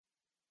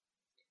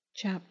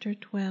Chapter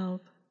 12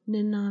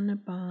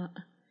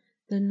 Ninanabat,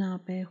 the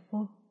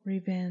Nabeho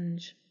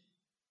Revenge.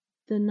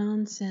 The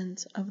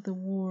nonsense of the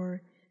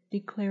war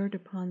declared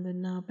upon the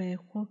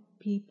Nabeho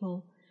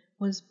people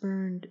was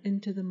burned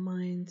into the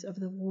minds of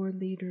the war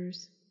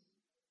leaders.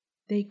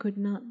 They could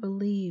not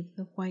believe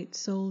the white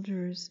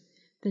soldiers,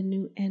 the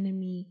new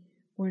enemy,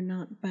 were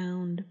not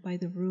bound by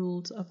the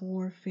rules of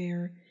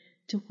warfare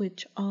to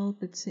which all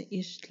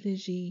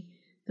B'tselishtliji,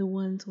 the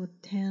ones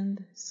with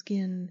tanned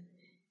skin,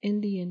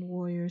 Indian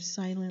warriors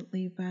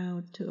silently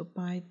vowed to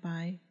abide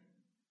by.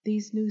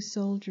 These new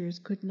soldiers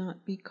could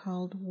not be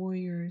called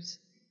warriors.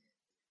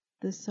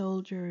 The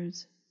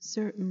soldiers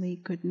certainly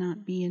could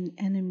not be an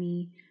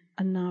enemy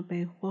a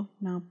Nabeho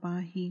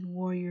Nabahi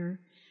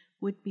warrior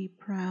would be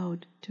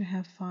proud to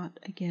have fought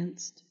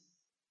against.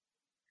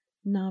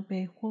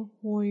 Nabeho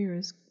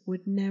warriors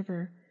would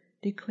never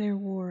declare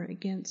war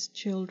against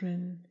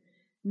children,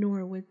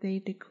 nor would they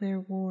declare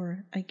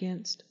war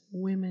against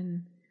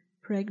women,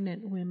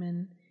 pregnant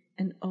women,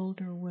 and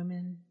older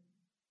women.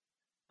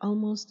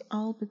 Almost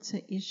all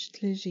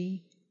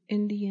B'tselishtliji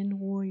Indian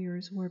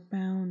warriors were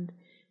bound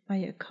by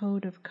a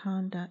code of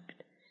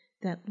conduct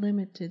that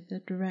limited the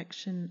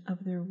direction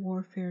of their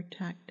warfare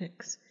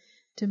tactics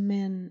to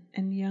men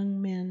and young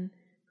men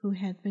who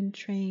had been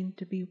trained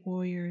to be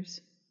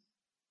warriors.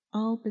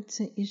 All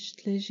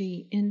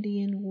B'tselishtliji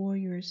Indian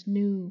warriors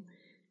knew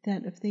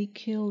that if they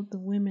killed the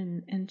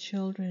women and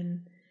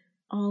children,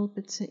 all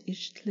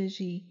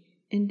B'tselishtliji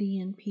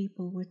Indian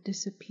people would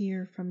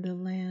disappear from the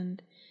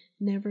land,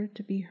 never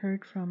to be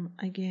heard from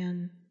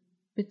again.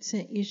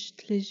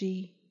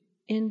 B'tselishtliji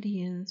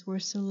Indians were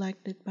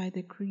selected by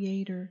the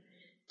Creator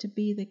to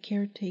be the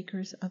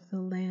caretakers of the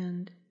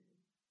land.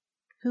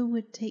 Who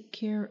would take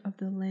care of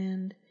the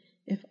land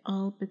if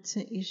all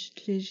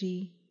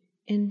B'tselishtliji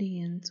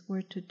Indians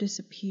were to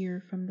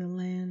disappear from the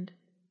land?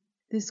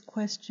 This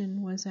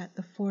question was at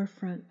the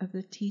forefront of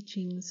the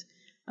teachings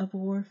of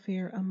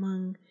warfare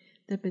among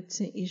the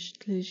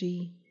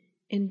B'tselishtliji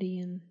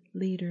Indian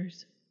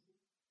leaders.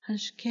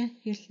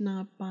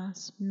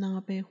 Hashkehilnabas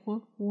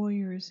Nabeho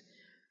warriors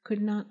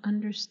could not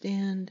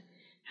understand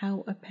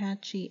how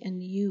Apache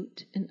and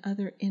Ute and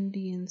other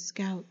Indian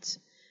scouts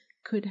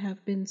could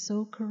have been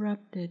so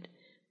corrupted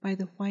by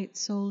the white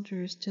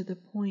soldiers to the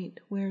point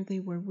where they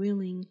were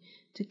willing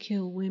to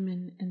kill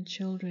women and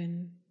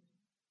children.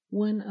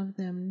 One of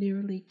them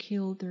nearly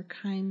killed their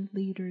kind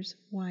leader's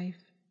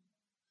wife.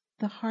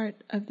 The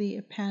heart of the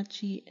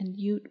Apache and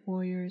Ute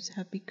warriors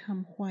have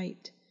become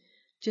white,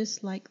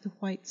 just like the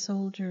white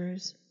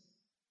soldiers.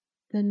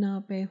 The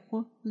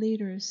Nabeho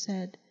leaders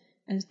said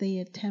as they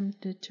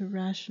attempted to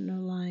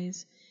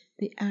rationalize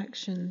the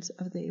actions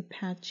of the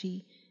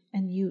Apache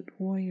and Ute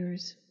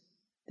warriors.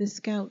 The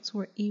scouts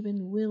were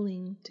even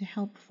willing to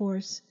help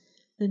force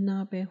the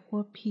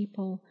Nabeho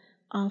people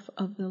off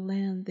of the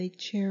land they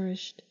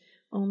cherished,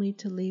 only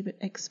to leave it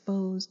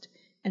exposed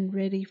and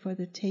ready for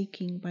the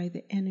taking by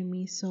the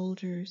enemy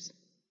soldiers.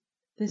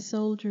 The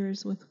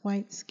soldiers with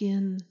white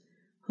skin,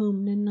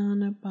 whom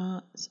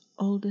Ninanabat's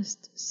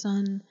oldest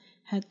son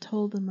had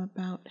told them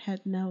about,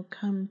 had now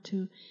come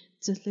to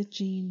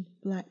Tsilhqot'in,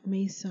 Black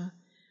Mesa,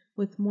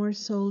 with more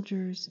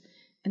soldiers,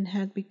 and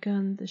had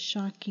begun the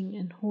shocking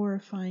and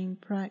horrifying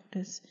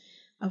practice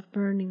of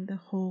burning the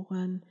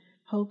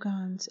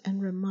hogans,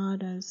 and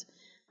ramadas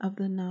of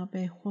the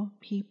Nabeho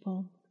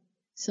people.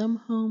 Some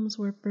homes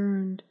were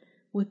burned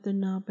with the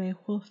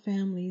Nabeho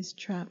families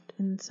trapped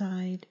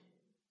inside.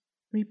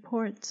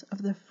 Reports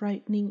of the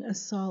frightening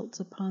assaults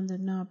upon the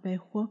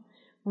Nabeho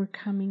were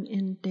coming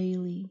in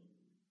daily.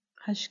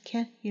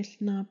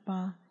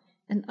 Hashkehilnaba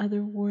and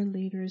other war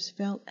leaders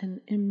felt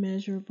an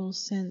immeasurable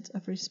sense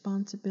of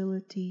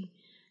responsibility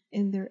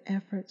in their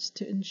efforts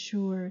to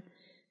ensure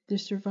the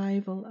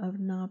survival of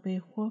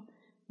Nabeho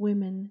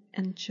women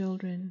and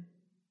children.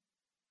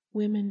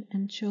 Women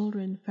and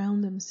children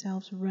found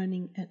themselves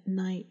running at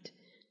night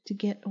to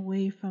get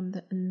away from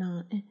the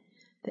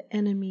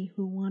enemy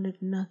who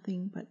wanted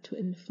nothing but to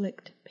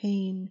inflict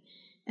pain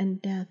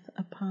and death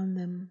upon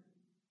them.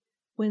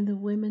 When the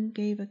women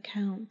gave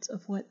accounts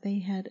of what they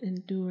had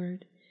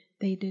endured,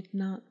 they did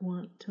not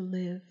want to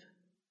live.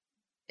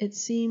 It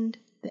seemed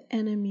the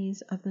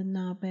enemies of the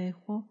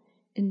Nabeho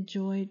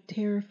enjoyed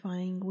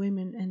terrifying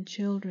women and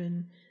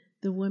children,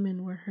 the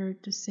women were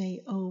heard to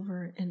say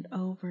over and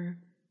over.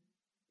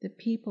 The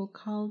people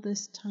called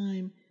this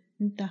time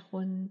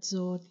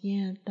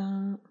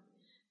Ntahwanzodyeda,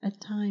 a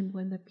time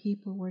when the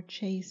people were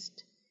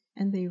chased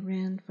and they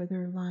ran for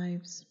their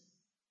lives.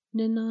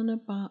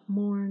 Ninanabat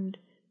mourned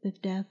the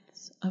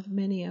deaths of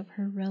many of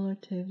her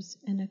relatives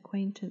and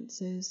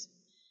acquaintances.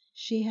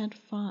 She had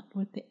fought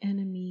with the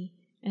enemy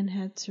and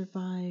had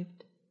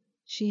survived.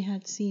 She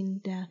had seen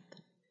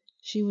death.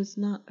 She was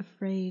not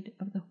afraid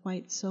of the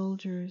white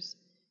soldiers.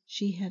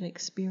 She had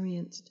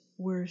experienced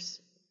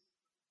worse.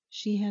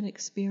 She had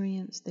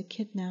experienced the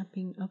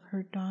kidnapping of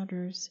her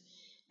daughters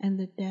and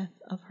the death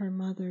of her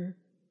mother.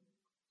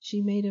 She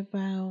made a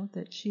vow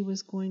that she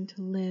was going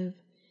to live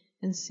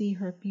and see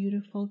her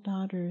beautiful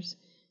daughters,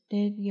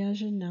 Dead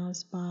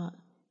Yajanazbat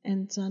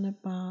and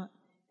Zanabat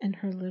and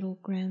her little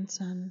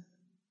grandson.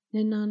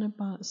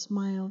 Ninanaba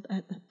smiled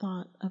at the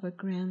thought of a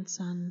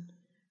grandson.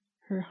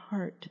 Her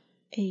heart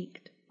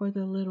ached for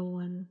the little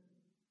one.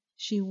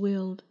 She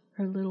willed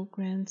her little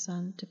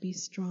grandson to be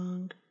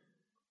strong.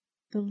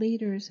 The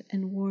leaders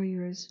and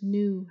warriors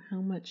knew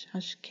how much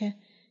Hashké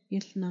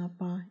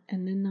Yilnaba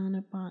and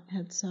Ninanaba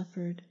had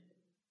suffered.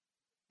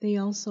 They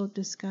also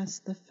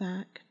discussed the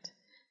fact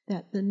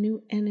that the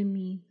new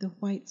enemy, the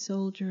white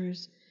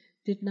soldiers,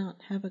 did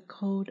not have a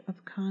code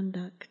of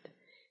conduct,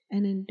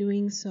 and in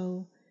doing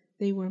so,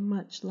 they were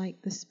much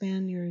like the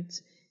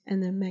Spaniards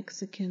and the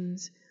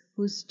Mexicans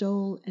who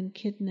stole and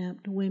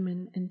kidnapped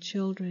women and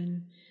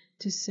children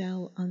to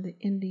sell on the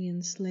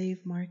Indian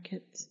slave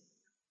markets.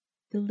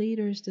 The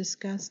leaders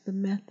discussed the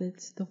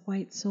methods the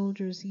white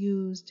soldiers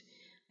used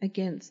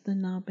against the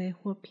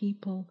Nabehua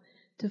people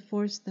to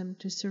force them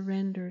to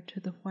surrender to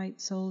the white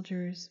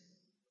soldiers.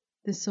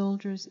 The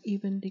soldiers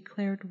even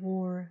declared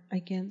war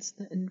against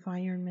the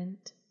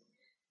environment.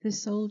 The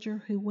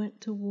soldier who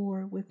went to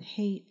war with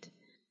hate,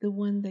 the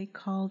one they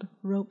called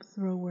rope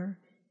thrower,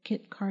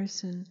 Kit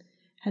Carson,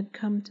 had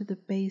come to the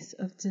base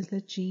of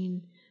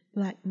Zillegine,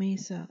 Black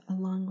Mesa,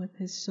 along with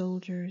his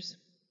soldiers.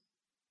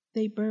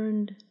 They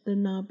burned the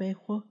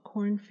Nabehua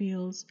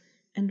cornfields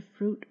and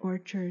fruit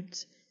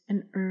orchards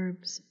and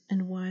herbs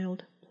and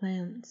wild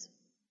plants.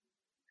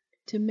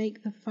 To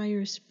make the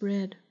fire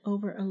spread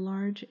over a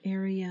large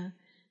area,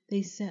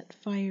 they set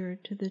fire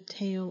to the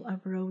tail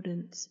of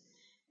rodents,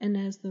 and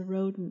as the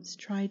rodents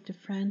tried to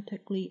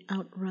frantically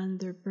outrun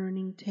their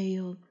burning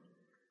tail,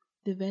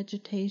 the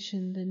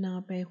vegetation the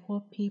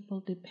Nabehua people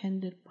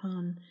depended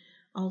upon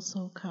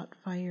also caught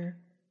fire.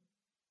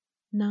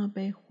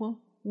 Nabehua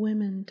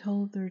women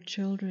told their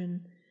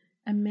children,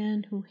 "A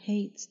man who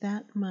hates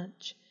that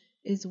much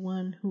is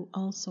one who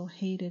also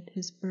hated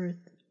his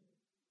birth."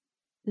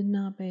 The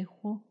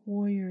Nabehua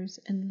warriors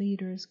and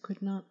leaders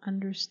could not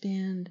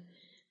understand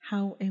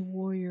how a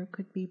warrior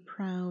could be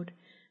proud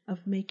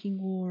of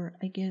making war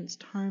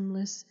against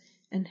harmless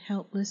and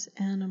helpless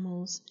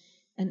animals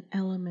and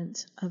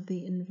elements of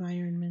the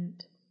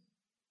environment.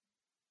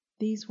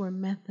 These were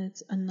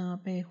methods a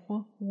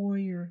Nabehua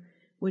warrior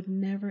would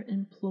never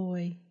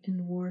employ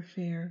in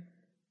warfare.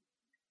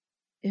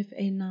 If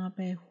a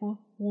Nabehua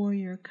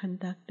warrior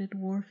conducted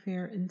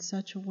warfare in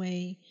such a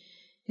way,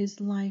 his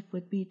life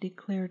would be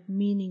declared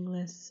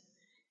meaningless,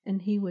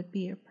 and he would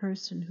be a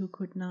person who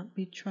could not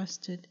be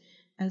trusted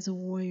as a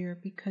warrior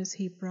because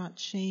he brought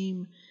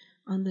shame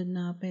on the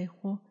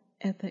Nabehua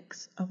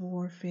ethics of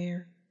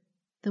warfare.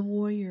 The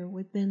warrior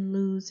would then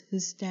lose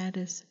his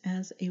status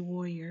as a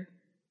warrior.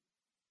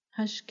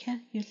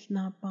 Hashké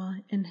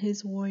Yilnaba and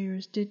his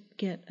warriors did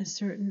get a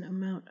certain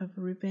amount of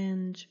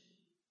revenge.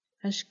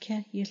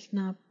 Hashké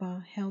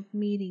Yilnaba held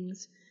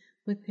meetings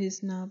with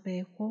his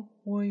Nabehua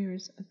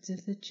warriors of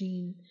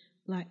Zillegine,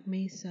 Black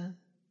Mesa.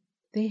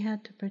 They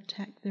had to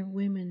protect their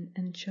women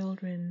and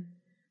children.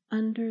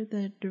 Under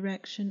the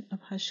direction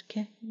of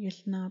Hashké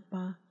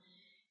Yilnaba,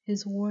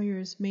 his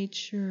warriors made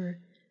sure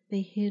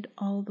they hid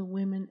all the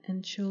women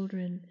and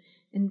children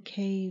in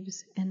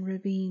caves and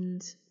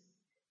ravines.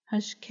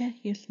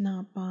 Hashké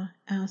Yilnaba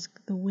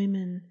asked the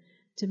women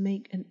to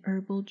make an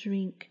herbal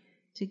drink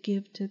to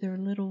give to their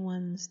little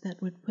ones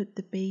that would put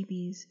the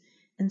babies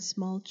and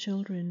small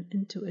children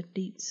into a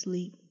deep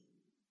sleep.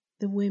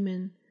 The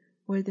women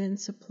were then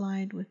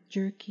supplied with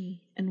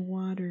jerky and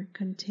water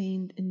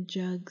contained in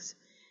jugs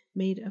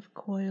made of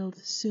coiled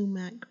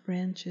sumac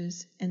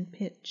branches and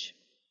pitch.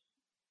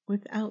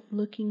 Without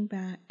looking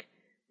back,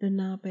 the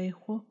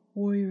Nabehua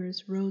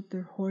warriors rode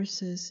their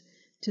horses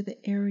to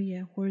the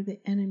area where the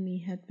enemy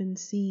had been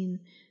seen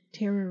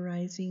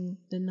terrorizing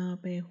the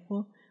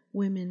Nabehua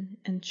women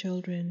and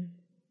children.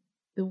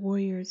 The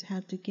warriors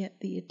had to get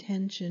the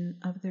attention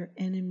of their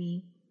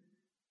enemy.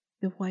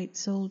 The white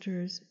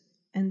soldiers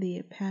and the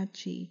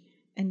Apache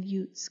and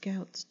Ute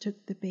scouts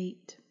took the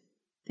bait.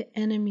 The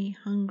enemy,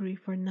 hungry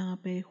for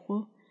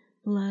Nabehua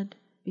blood,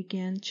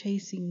 began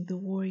chasing the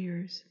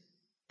warriors.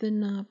 The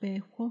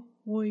Nabehua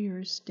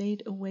warriors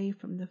stayed away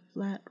from the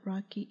flat,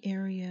 rocky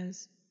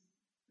areas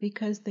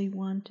because they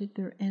wanted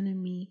their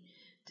enemy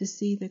to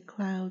see the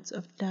clouds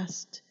of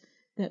dust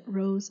that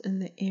rose in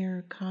the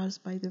air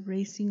caused by the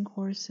racing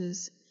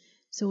horses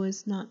so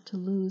as not to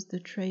lose the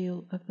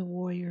trail of the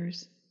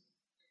warriors.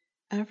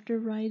 After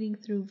riding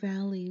through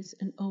valleys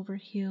and over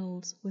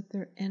hills with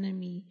their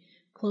enemy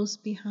close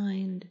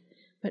behind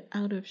but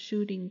out of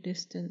shooting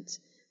distance,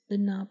 the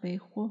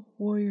Nabehua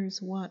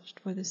warriors watched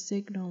for the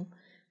signal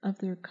of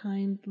their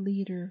kind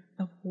leader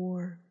of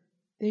war.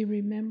 They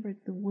remembered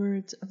the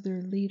words of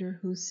their leader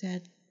who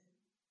said,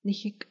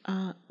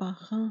 "Nihik-a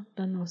baha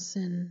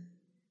danosin,"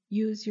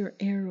 use your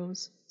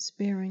arrows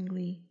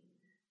sparingly.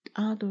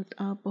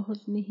 "T'adot-a bohol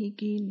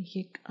nihigi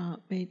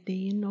nihik-a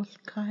bedein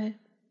olkahe."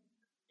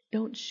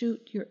 Don't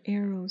shoot your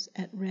arrows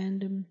at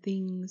random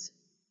things.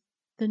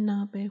 The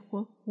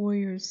Nabehua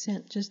warriors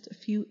sent just a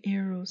few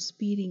arrows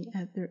speeding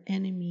at their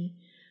enemy,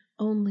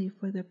 only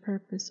for the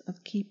purpose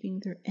of keeping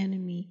their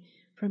enemy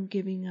from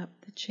giving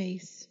up the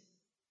chase.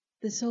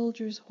 The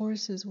soldiers'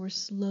 horses were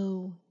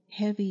slow,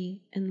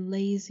 heavy and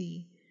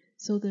lazy,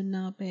 so the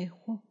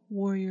Naabeehó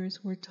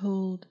warriors were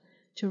told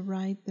to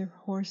ride their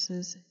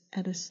horses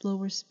at a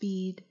slower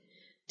speed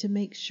to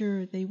make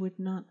sure they would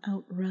not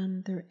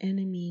outrun their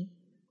enemy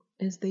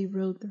as they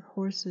rode their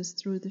horses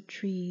through the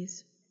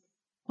trees.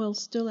 While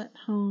still at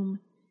home,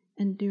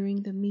 and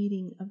during the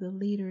meeting of the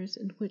leaders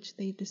in which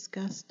they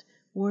discussed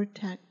war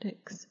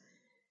tactics,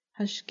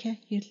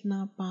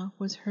 Hashké-Yilnaba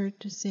was heard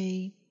to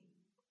say,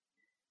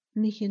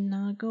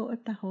 Nihinago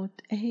atahot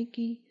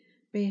ehegi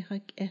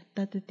behak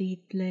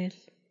ehtadaditlel,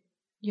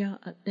 ya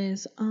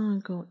ades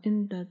ango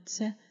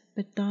indadse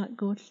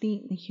bedago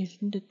li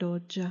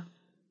nihilndadoja,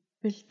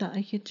 bilta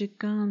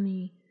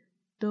ahijigani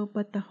do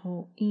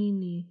bataho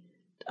ini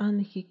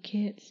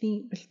anhike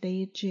li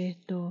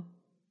biltayejeto.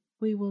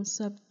 We will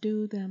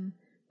subdue them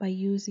by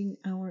using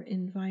our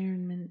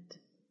environment.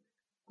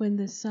 When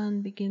the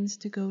sun begins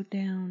to go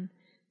down,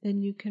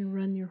 then you can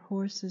run your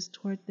horses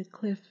toward the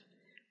cliff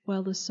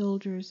while the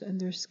soldiers and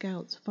their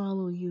scouts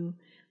follow you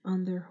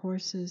on their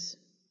horses.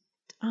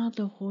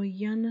 Ado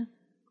hoyana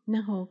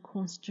naho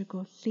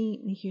konstrago li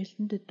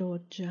nihilnda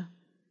doja,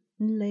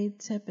 nlaid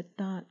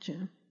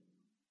sebetaja.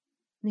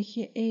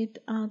 Nihie aid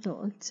ado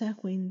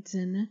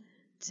altsahwinzene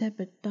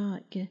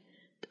sebetaje.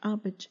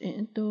 Abich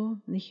ento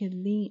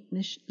nihili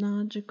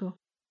nishnajiko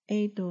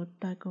edo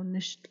tago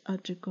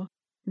nishtlajigo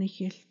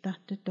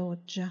nihiltate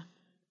doja.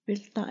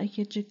 Bilta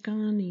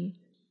ahijigani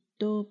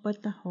do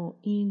bataho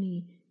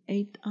ini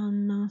eit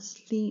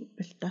annasli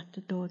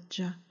biltate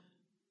doja.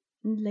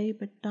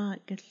 Nlebeta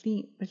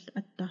gali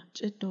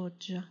bilatache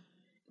doja.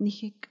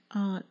 Nihik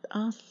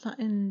alla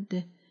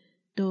ende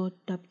do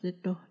dabde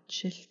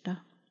dochilta.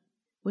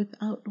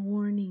 Without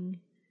warning,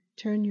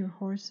 turn your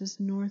horses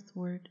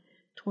northward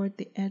toward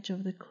the edge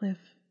of the cliff.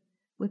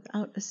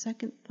 Without a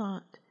second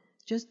thought,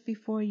 just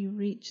before you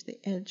reach the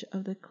edge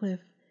of the cliff,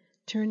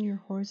 turn your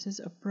horses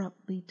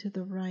abruptly to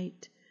the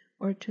right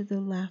or to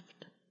the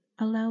left.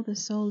 Allow the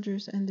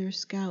soldiers and their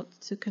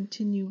scouts to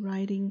continue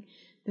riding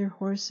their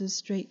horses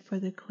straight for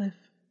the cliff.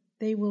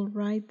 They will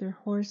ride their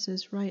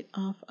horses right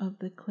off of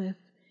the cliff.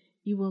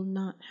 You will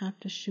not have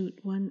to shoot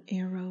one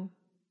arrow.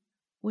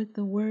 With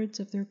the words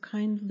of their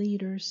kind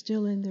leader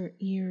still in their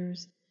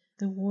ears,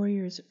 the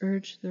warriors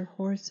urged their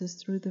horses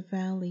through the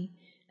valley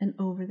and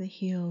over the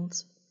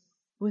hills.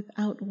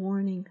 Without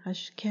warning,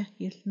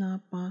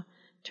 Hashké-Yilnaba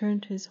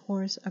turned his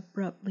horse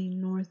abruptly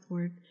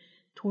northward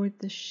toward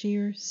the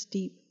sheer,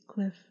 steep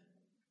cliff.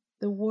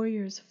 The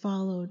warriors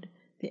followed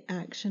the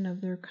action of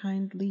their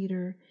kind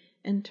leader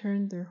and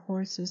turned their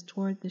horses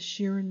toward the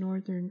sheer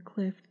northern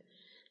cliff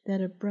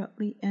that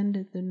abruptly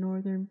ended the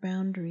northern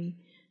boundary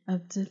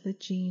of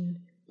Zilagene,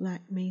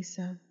 Black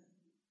Mesa.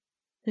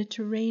 The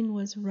terrain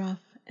was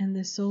rough and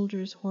the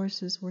soldiers'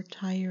 horses were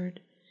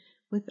tired.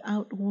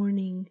 Without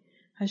warning,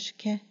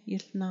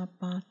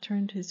 Hashké-Yilnaba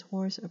turned his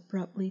horse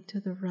abruptly to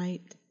the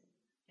right.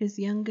 His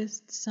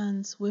youngest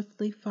son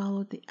swiftly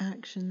followed the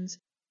actions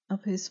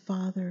of his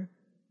father.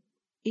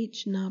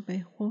 Each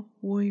Naabeehó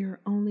warrior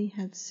only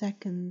had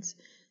seconds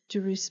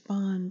to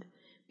respond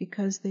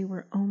because they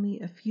were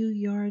only a few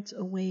yards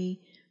away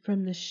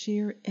from the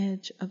sheer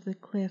edge of the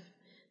cliff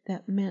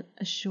that meant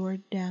a sure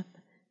death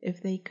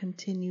if they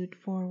continued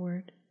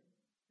forward.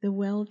 The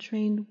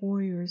well-trained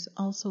warriors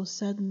also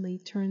suddenly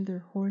turned their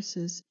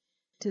horses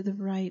to the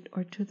right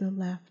or to the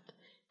left,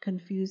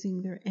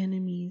 confusing their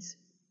enemies.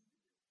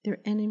 Their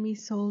enemy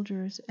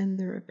soldiers and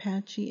their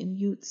Apache and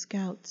Ute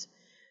scouts,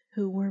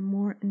 who were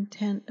more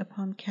intent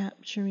upon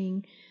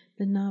capturing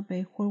the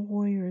Naabeehó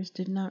warriors,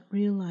 did not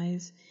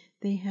realize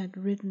they had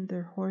ridden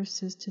their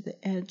horses to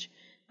the edge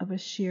of a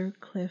sheer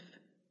cliff.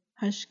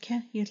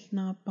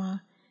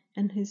 Hashké-Yilnaba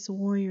and his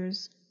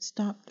warriors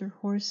stopped their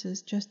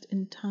horses just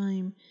in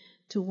time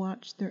to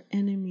watch their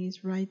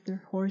enemies ride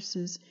their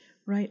horses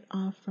right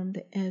off from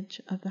the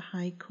edge of the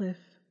high cliff.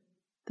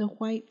 The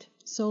white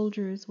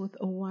soldiers, with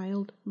a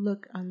wild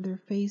look on their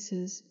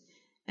faces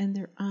and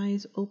their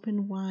eyes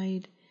open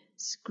wide,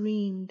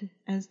 screamed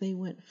as they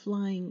went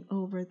flying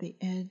over the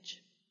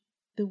edge.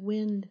 The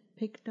wind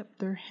picked up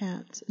their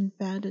hats and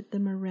batted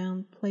them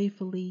around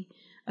playfully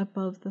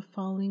above the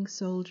falling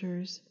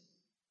soldiers.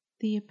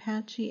 The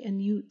Apache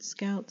and Ute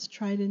scouts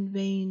tried in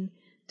vain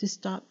to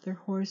stop their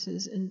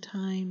horses in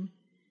time.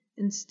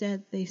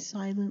 Instead, they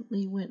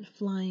silently went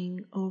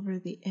flying over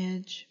the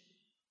edge.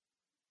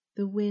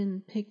 The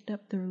wind picked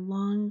up their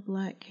long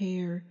black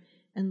hair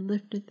and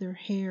lifted their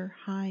hair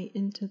high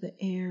into the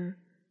air.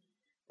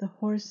 The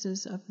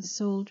horses of the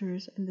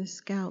soldiers and the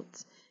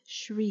scouts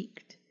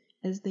shrieked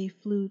as they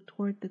flew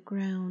toward the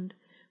ground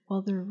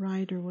while their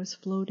rider was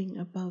floating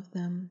above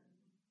them.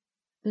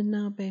 The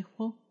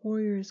Naabeehó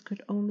warriors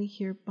could only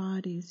hear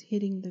bodies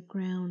hitting the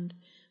ground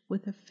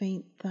with a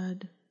faint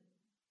thud.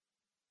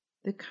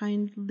 The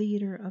kind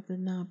leader of the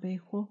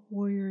Naabeehó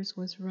warriors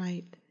was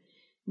right.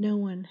 No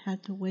one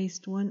had to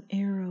waste one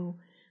arrow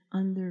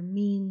on their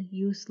mean,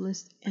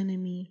 useless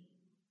enemy.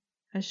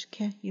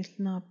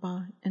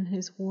 Hashké-Yilnaba and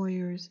his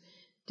warriors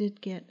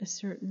did get a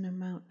certain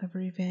amount of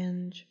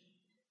revenge.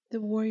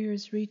 The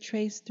warriors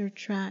retraced their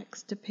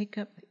tracks to pick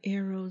up the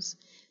arrows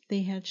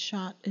they had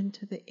shot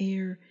into the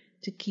air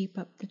to keep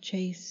up the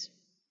chase.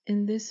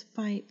 In this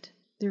fight,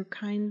 their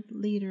kind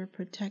leader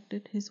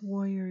protected his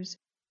warriors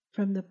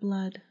from the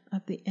blood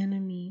of the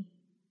enemy.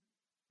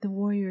 The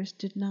warriors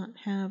did not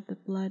have the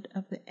blood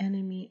of the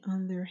enemy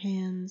on their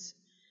hands.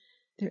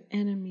 Their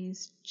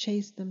enemies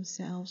chased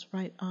themselves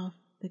right off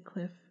the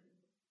cliff.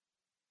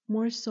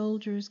 More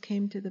soldiers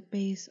came to the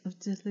base of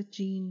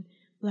Zilagene,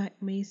 Black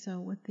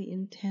Mesa, with the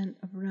intent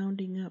of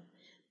rounding up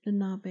the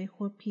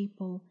Navajo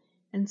people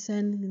and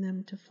sending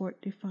them to Fort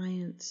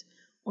Defiance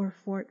or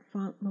Fort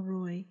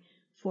Fauntleroy,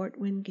 Fort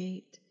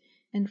Wingate,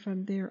 and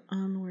from there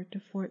onward to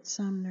Fort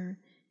Sumner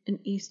in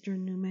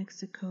eastern New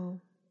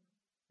Mexico.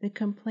 The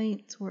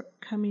complaints were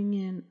coming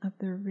in of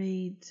their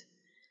raids.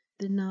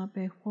 The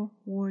Navajo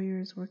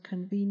warriors were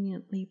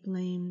conveniently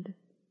blamed.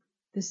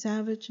 The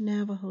savage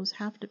Navajos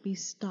have to be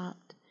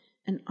stopped,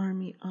 an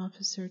army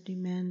officer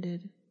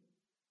demanded.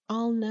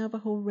 All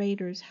Navajo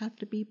raiders have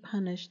to be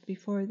punished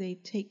before they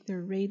take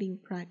their raiding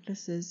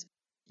practices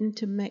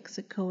into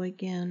Mexico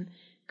again,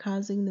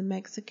 causing the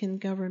Mexican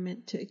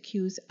government to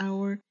accuse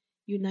our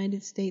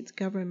United States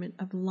government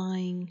of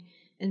lying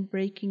and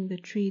breaking the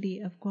Treaty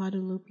of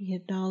Guadalupe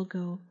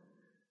Hidalgo,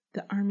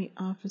 the army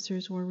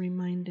officers were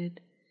reminded.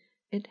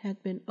 It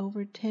had been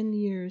over 10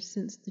 years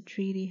since the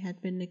treaty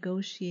had been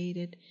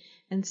negotiated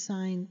and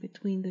signed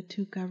between the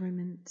two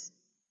governments.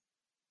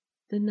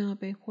 The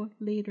Navajo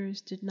leaders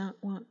did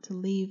not want to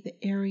leave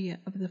the area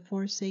of the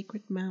four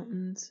sacred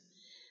mountains,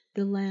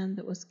 the land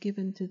that was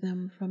given to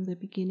them from the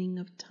beginning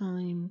of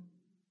time.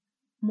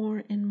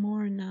 More and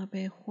more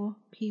Navajo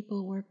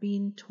people were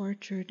being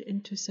tortured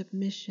into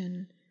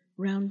submission,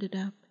 rounded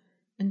up,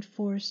 and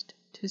forced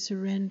to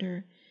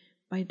surrender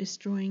by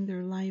destroying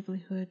their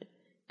livelihood,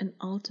 and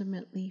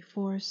ultimately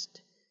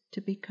forced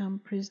to become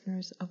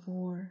prisoners of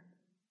war.